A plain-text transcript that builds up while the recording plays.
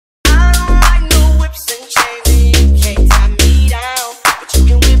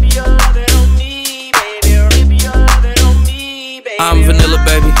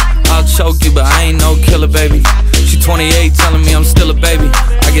choke you, but I ain't no killer, baby. She 28, telling me I'm still a baby.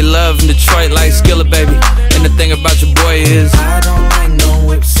 I get love in Detroit like Skilla Baby. And the thing about your boy is I don't like no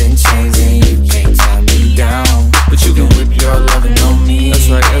whips and chains, and you can't tie me down. But you can whip your lovin' on me. That's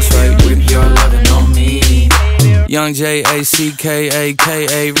right, that's right. Whip your lovin' on me. Young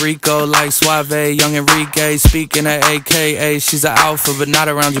J-A-C-K-A-K-A, Rico like Suave, young Enrique, speaking at AKA. She's an alpha, but not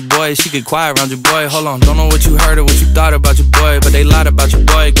around your boy. She get quiet around your boy. Hold on, don't know what you heard or what you thought about your boy, but they lied about your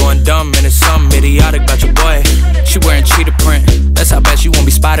boy. Going dumb and it's something idiotic about your boy. She wearing cheetah print, that's how bad she won't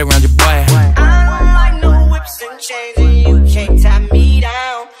be spotted around your boy. I don't like no whips and chains, and you can't tie me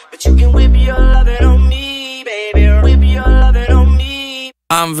down. But you can whip your lovin' on me, baby. Whip your lovin' on me.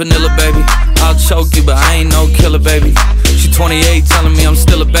 I'm vanilla, baby. I'll choke you, but I ain't no killer, baby. She 28, telling me I'm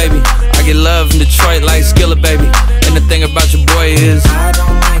still a baby. I get love in Detroit like Skilla Baby. And the thing about your boy is I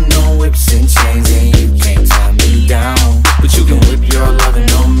don't like no whips and chains, and you can't tie me down. But you can whip your lovin'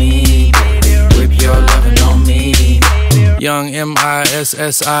 on me, baby. Whip your lovin' on me. young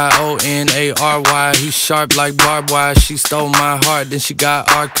M-I-S-S-I-O-N-A-R-Y. He sharp like barbed wire. She stole my heart, then she got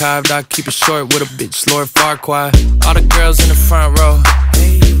archived. I keep it short with a bitch, Lord Farquaad. All the girls in the front row,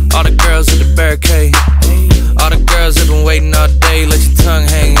 all the girls at the barricade, all the girls that been waiting all day. Let your tongue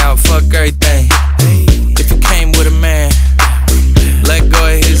hang out, fuck everything. If you came with a man, let go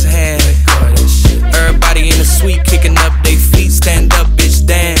of his hand. Everybody in the suite kicking up they feet. Stand up, bitch,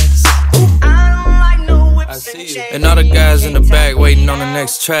 dance. I see you. And all the guys in the back waiting on the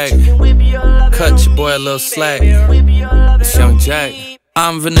next track. Cut your boy a little slack. It's Young Jack.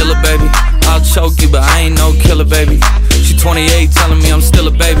 I'm vanilla, baby. I'll choke you, but I ain't no killer, baby. She 28, telling me I'm still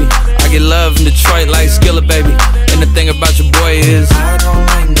a baby. I get love in Detroit like Skilla Baby. And the thing about your boy is I don't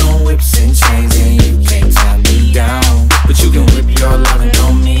like